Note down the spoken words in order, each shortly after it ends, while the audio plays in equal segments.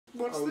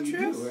What's the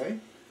truth? Do, eh?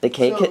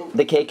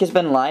 The cake has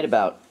been lied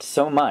about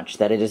so much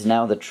that it is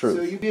now the truth.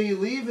 So you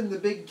believe in the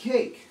big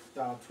cake?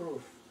 The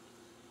truth.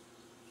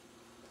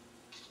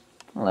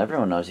 Well,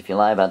 everyone knows if you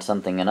lie about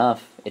something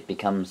enough, it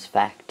becomes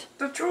fact.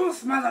 The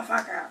truth,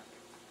 motherfucker.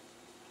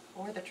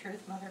 Or the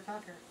truth,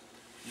 motherfucker.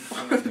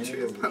 The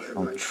truth,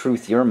 motherfucker. Oh,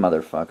 truth, you're a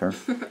motherfucker.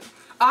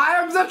 I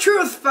am the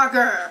truth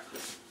fucker.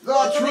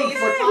 The truth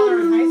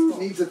fucker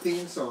needs a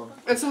theme song.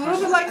 It's a little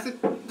bit like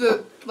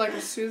the like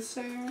a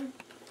soothsayer.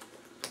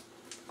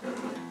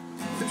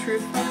 The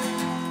truth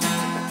fucker.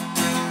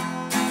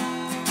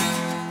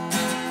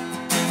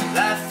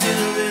 Life is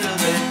a little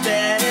bit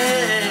better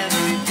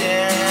every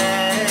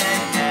day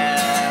now,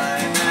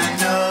 and I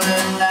know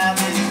that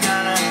life is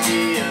gonna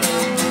be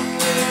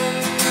okay.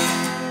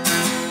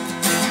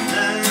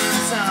 Learn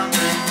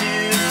something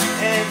new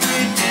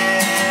every day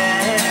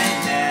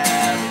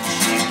now, but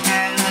you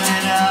can't learn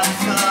it all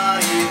before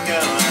you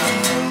go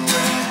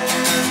away.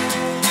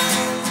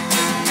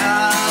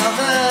 All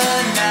the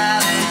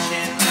knowledge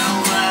in the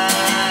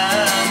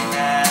world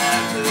now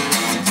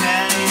couldn't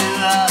tell you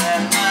all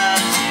that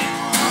much in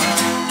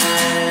one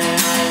day.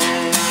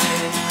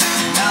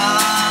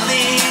 All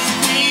these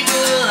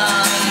people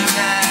all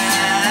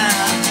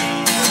around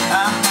me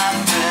are my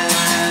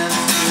friends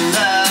who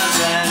love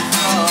and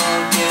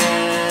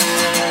forget.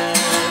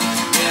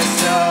 Yes,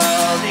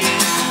 all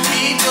these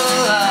people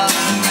all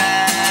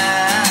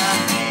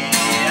around me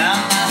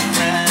are my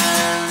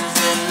friends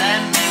that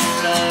let me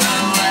float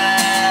away.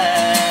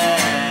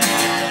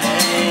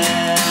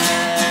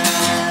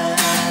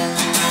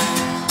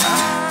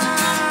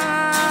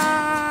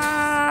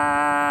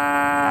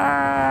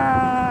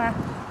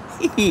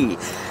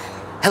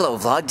 Hello,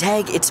 Vlog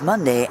Tag. It's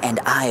Monday, and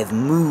I've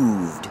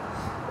moved.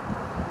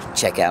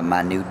 Check out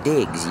my new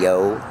digs,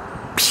 yo.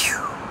 Pew.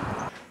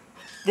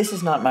 This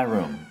is not my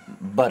room,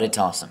 but it's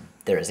awesome.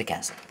 There is a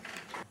castle.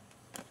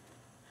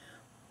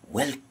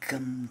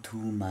 Welcome to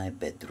my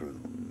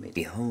bedroom.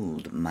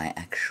 Behold my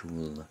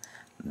actual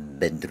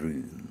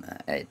bedroom.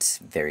 It's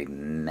very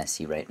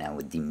messy right now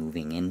with the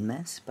moving in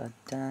mess, but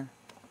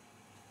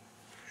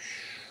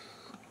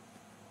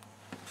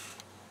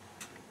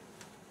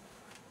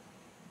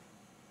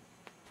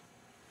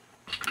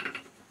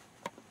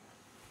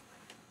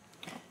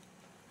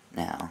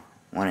now,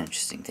 one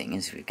interesting thing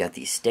is we've got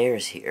these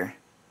stairs here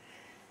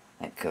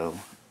that go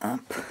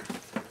up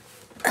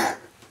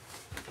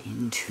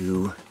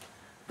into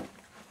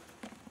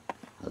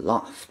a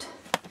loft.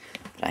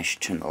 But I should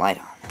turn the light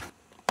on.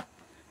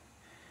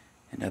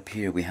 And up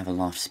here we have a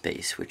loft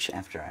space, which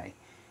after I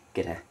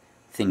get a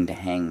thing to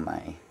hang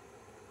my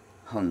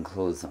hung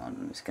clothes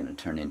on, is going to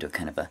turn into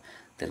kind of a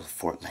little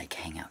fort-like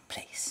hangout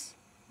place.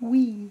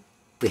 We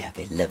have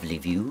a lovely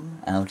view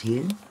out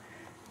here.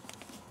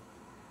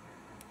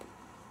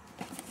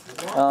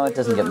 Oh, it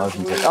doesn't get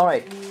motion sick.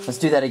 Alright, let's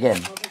do that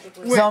again.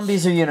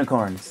 Zombies or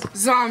unicorns?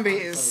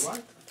 Zombies.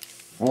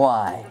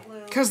 Why?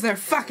 Because they're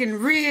fucking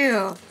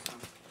real.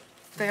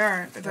 They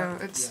aren't, though.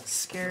 It's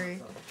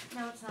scary.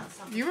 No, it's not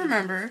something. You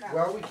remember.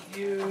 Well, we could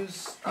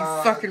use. You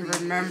fucking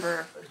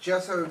remember.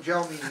 Gesso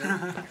gel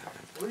medium.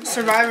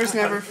 Survivors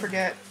never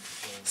forget.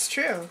 It's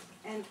true.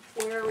 And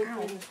where are we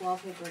putting this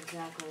wallpaper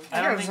exactly?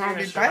 I got a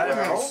zombie bite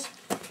house.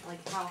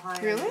 Like how high?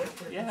 Really? are we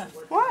putting Yeah. this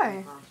wood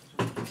Why?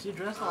 box? You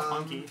dress all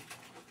funky.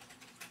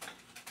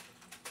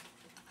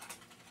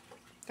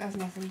 That has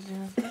nothing to do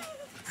with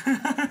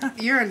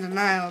it. You're in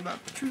denial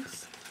about the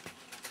truth.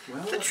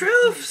 Well, The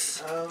truths!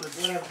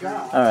 what I've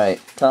got.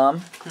 Alright,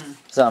 Tom,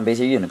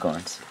 zombies or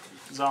unicorns?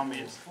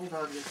 Zombies. Hold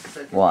on just a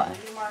second. Why?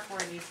 You mark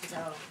where it needs to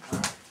go.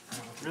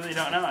 Really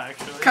don't know,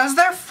 actually. Because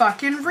they're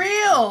fucking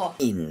real!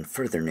 In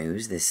further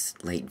news, this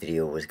late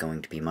video was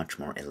going to be much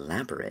more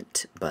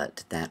elaborate,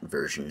 but that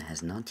version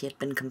has not yet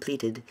been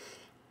completed,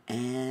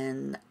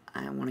 and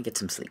I want to get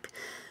some sleep.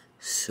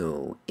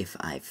 So, if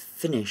I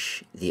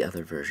finish the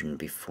other version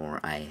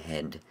before I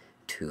head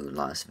to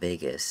Las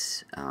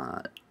Vegas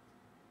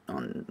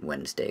on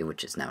Wednesday,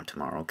 which is now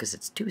tomorrow, because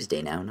it's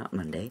Tuesday now, not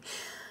Monday,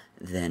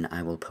 then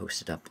I will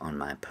post it up on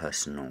my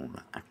personal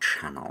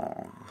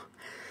channel.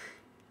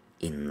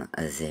 In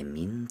the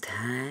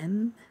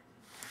meantime,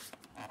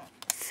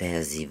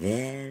 fare thee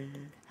well,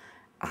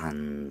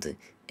 and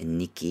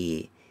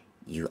Nikki,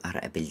 you are,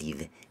 I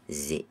believe,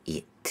 the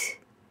it.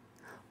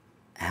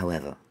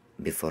 However,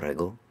 before I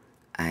go,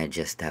 I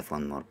just have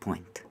one more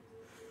point.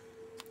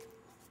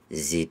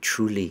 The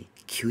truly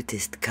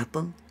cutest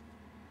couple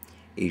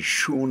is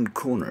Sean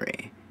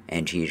Connery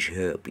and his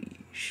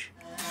herpes.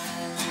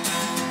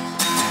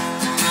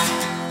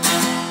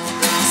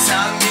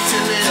 Sun gets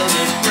a little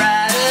bit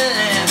brighter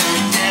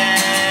every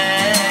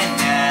day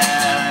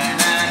now, and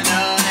I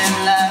know that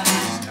life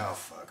is... Oh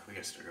fuck, we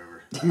gotta start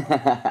over.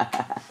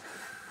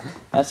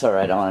 That's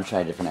alright, I want to try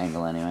a different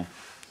angle anyway.